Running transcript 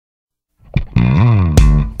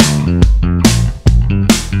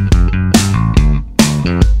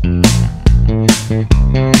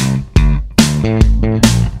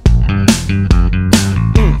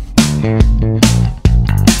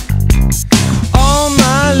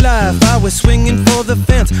was swinging for the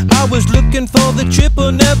fence. I was looking for the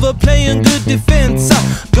triple, never playing good defense.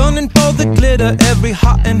 Gunning for the glitter, every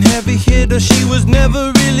hot and heavy hitter. She was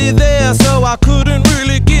never really there, so I couldn't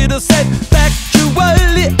really get her. Said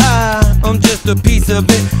factually, I'm just a piece of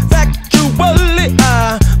it. Factually,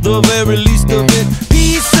 the very least of it.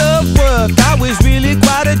 Piece of work, I was really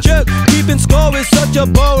quite a jerk. Keeping score is such a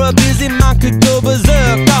bore, a busy mind could go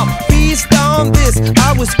berserk. Now, feast on this,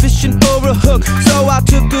 I was fishing for a hook, so I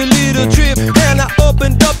took a little trip and I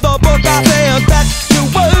opened up the book. I said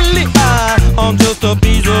factually, I'm just a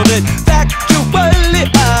piece of it. Factually,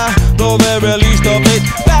 the very least of it.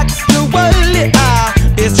 Factually,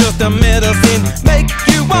 it's just a medicine, make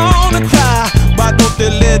you wanna cry. Why don't they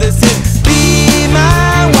let us in? Be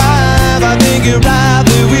my wife, I think you're right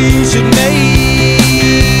that we should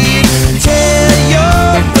make. Tell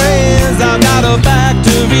your friends I've got a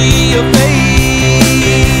factory of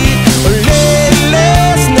faith. Late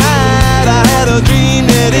last night I had a dream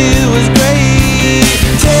that it was great.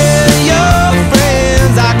 Tell your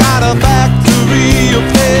friends I got a factory of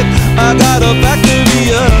faith. I got a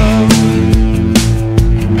factory of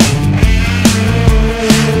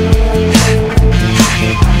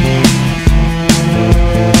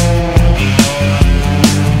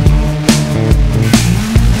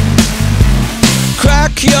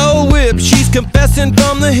your whip. She's confessing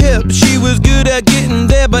from the hip. She was good at getting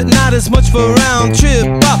there, but not as much for round trip.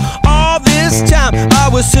 All this time I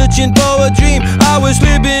was searching for a dream. I was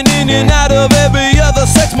slipping in and out of every other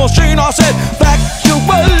sex machine. I said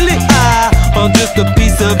factually, I'm just a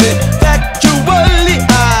piece of it. Factually,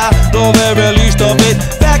 the very least of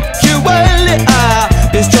it.